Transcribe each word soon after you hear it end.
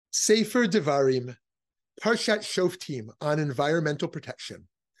Sefer Devarim, Parshat Shoftim on environmental protection.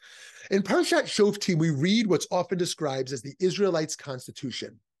 In Parshat Shoftim, we read what's often described as the Israelites'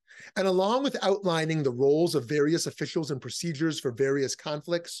 constitution. And along with outlining the roles of various officials and procedures for various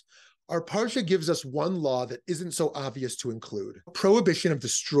conflicts, our Parsha gives us one law that isn't so obvious to include: a prohibition of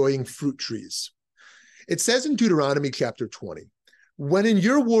destroying fruit trees. It says in Deuteronomy chapter 20, when in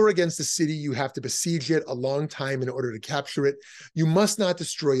your war against a city, you have to besiege it a long time in order to capture it, you must not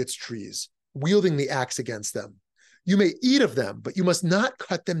destroy its trees, wielding the axe against them. You may eat of them, but you must not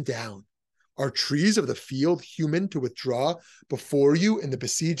cut them down. Are trees of the field human to withdraw before you in the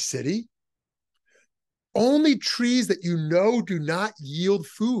besieged city? Only trees that you know do not yield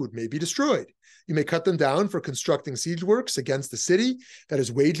food may be destroyed. You may cut them down for constructing siege works against the city that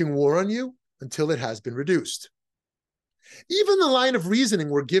is waging war on you until it has been reduced. Even the line of reasoning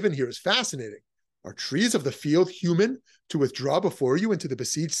we're given here is fascinating. Are trees of the field human to withdraw before you into the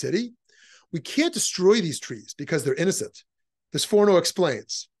besieged city? We can't destroy these trees because they're innocent. This forno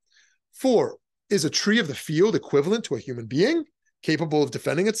explains. 4, is a tree of the field equivalent to a human being, capable of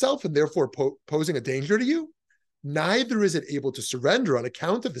defending itself and therefore posing a danger to you? Neither is it able to surrender on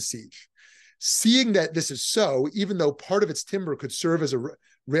account of the siege. Seeing that this is so, even though part of its timber could serve as a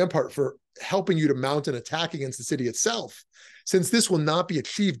rampart for helping you to mount an attack against the city itself, since this will not be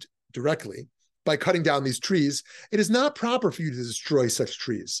achieved directly by cutting down these trees, it is not proper for you to destroy such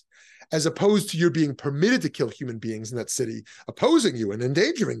trees, as opposed to your being permitted to kill human beings in that city, opposing you and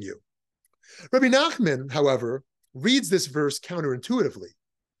endangering you. Rabbi Nachman, however, reads this verse counterintuitively.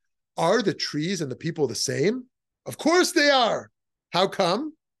 Are the trees and the people the same? Of course they are. How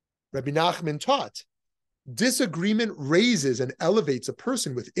come? Rabbi Nachman taught, disagreement raises and elevates a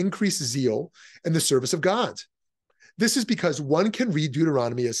person with increased zeal in the service of God. This is because one can read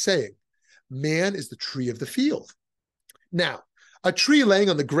Deuteronomy as saying, man is the tree of the field. Now, a tree laying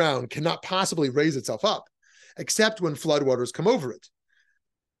on the ground cannot possibly raise itself up, except when floodwaters come over it.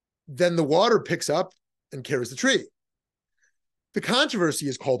 Then the water picks up and carries the tree. The controversy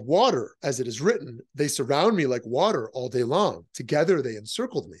is called water, as it is written, they surround me like water all day long. Together they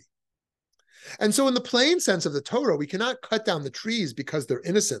encircled me. And so in the plain sense of the Torah, we cannot cut down the trees because they're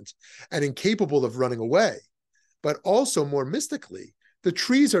innocent and incapable of running away. But also more mystically, the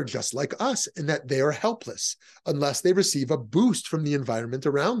trees are just like us in that they are helpless unless they receive a boost from the environment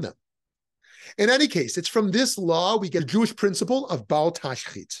around them. In any case, it's from this law we get the Jewish principle of Bal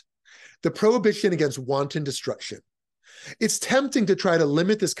Tashchit, the prohibition against wanton destruction. It's tempting to try to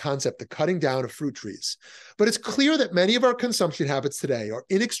limit this concept to cutting down of fruit trees, but it's clear that many of our consumption habits today are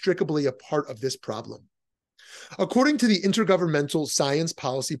inextricably a part of this problem. According to the Intergovernmental Science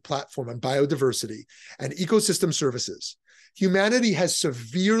Policy Platform on Biodiversity and Ecosystem Services, humanity has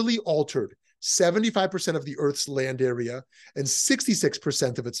severely altered 75% of the Earth's land area and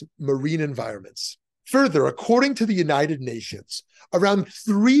 66% of its marine environments. Further, according to the United Nations, around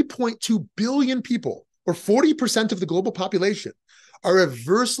 3.2 billion people, or 40% of the global population, are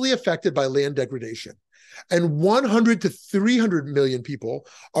adversely affected by land degradation, and 100 to 300 million people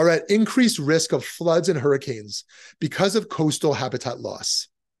are at increased risk of floods and hurricanes because of coastal habitat loss.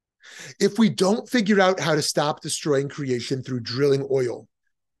 If we don't figure out how to stop destroying creation through drilling oil,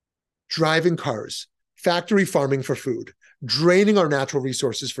 driving cars, factory farming for food, draining our natural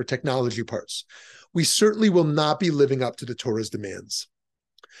resources for technology parts, we certainly will not be living up to the Torah's demands.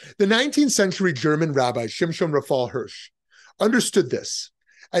 The 19th century German rabbi Shimshon Raphael Hirsch understood this,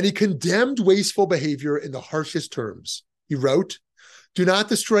 and he condemned wasteful behavior in the harshest terms. He wrote, "Do not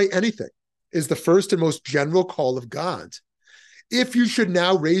destroy anything is the first and most general call of God. If you should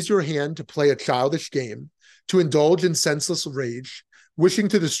now raise your hand to play a childish game, to indulge in senseless rage, wishing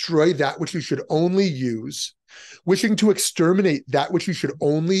to destroy that which you should only use, wishing to exterminate that which you should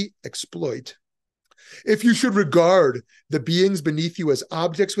only exploit, if you should regard the beings beneath you as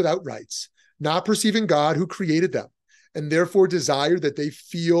objects without rights, not perceiving God who created them, and therefore desire that they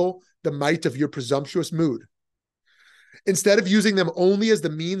feel the might of your presumptuous mood, instead of using them only as the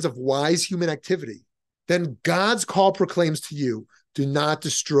means of wise human activity, then God's call proclaims to you, do not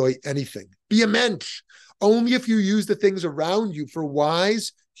destroy anything. Be a mensch. Only if you use the things around you for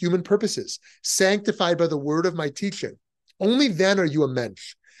wise human purposes, sanctified by the word of my teaching. Only then are you a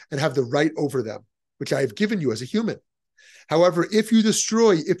mensch and have the right over them, which I have given you as a human. However, if you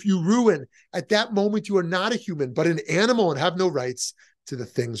destroy, if you ruin, at that moment you are not a human, but an animal and have no rights to the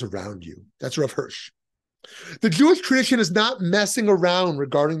things around you." That's Rav Hirsch. The Jewish tradition is not messing around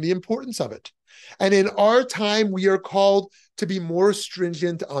regarding the importance of it. And in our time, we are called to be more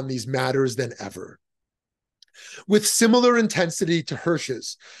stringent on these matters than ever. With similar intensity to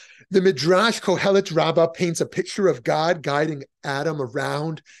Hirsch's, the Midrash Kohelet Rabbah paints a picture of God guiding Adam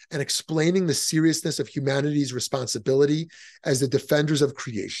around and explaining the seriousness of humanity's responsibility as the defenders of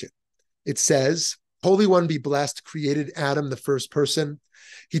creation. It says, Holy One be blessed, created Adam, the first person.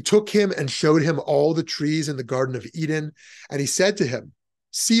 He took him and showed him all the trees in the Garden of Eden, and he said to him,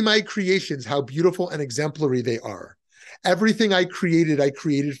 see my creations, how beautiful and exemplary they are. Everything I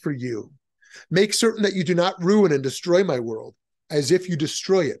created for you. Make certain that you do not ruin and destroy my world, as if you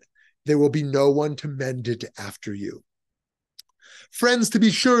destroy it, there will be no one to mend it after you. Friends, to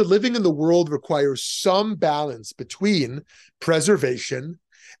be sure, living in the world requires some balance between preservation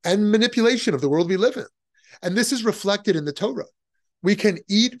and manipulation of the world we live in. And this is reflected in the Torah. We can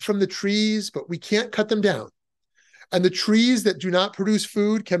eat from the trees, but we can't cut them down. And the trees that do not produce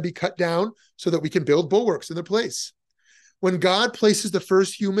food can be cut down so that we can build bulwarks in their place. When God places the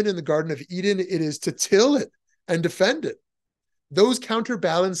first human in the Garden of Eden, it is to till it and defend it. Those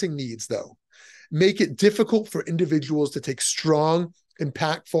counterbalancing needs, though, make it difficult for individuals to take strong,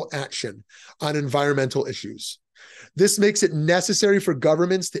 impactful action on environmental issues. This makes it necessary for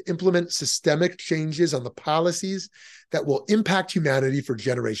governments to implement systemic changes on the policies that will impact humanity for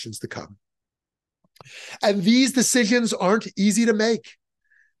generations to come. And these decisions aren't easy to make.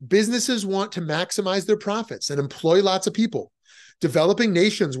 Businesses want to maximize their profits and employ lots of people. Developing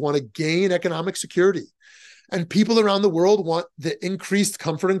nations want to gain economic security. And people around the world want the increased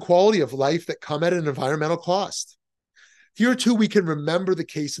comfort and quality of life that come at an environmental cost. Here, too, we can remember the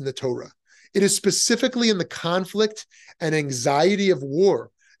case in the Torah. It is specifically in the conflict and anxiety of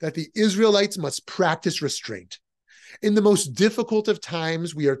war that the Israelites must practice restraint. In the most difficult of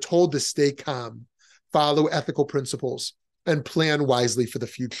times, we are told to stay calm, follow ethical principles, and plan wisely for the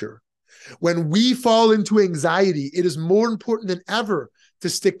future. When we fall into anxiety, it is more important than ever to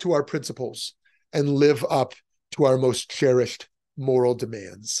stick to our principles and live up to our most cherished moral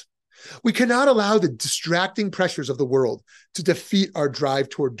demands. We cannot allow the distracting pressures of the world to defeat our drive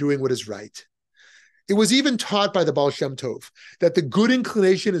toward doing what is right. It was even taught by the Baal Shem Tov that the good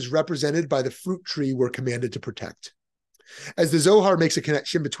inclination is represented by the fruit tree we're commanded to protect. As the Zohar makes a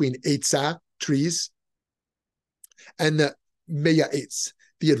connection between Eitzah, trees, and the Meya'etz,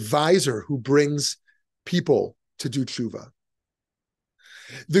 the advisor who brings people to do tshuva.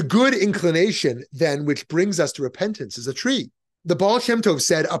 The good inclination, then, which brings us to repentance, is a tree. The Baal Shem Tov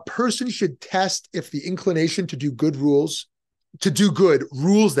said a person should test if the inclination to do good rules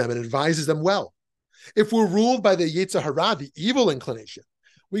them and advises them well. If we're ruled by the Yetzer Hara, the evil inclination,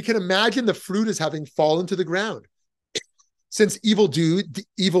 we can imagine the fruit as having fallen to the ground. Since evil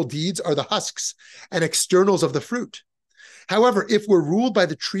deeds are the husks and externals of the fruit. However, if we're ruled by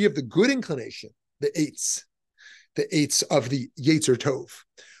the tree of the good inclination, the eights of the Yetzer Tov,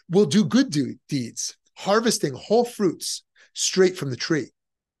 we'll do good deeds, harvesting whole fruits straight from the tree.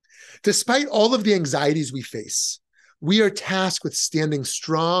 Despite all of the anxieties we face, we are tasked with standing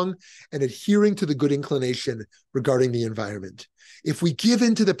strong and adhering to the good inclination regarding the environment. If we give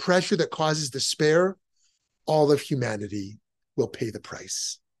in to the pressure that causes despair, all of humanity will pay the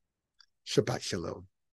price. Shabbat Shalom.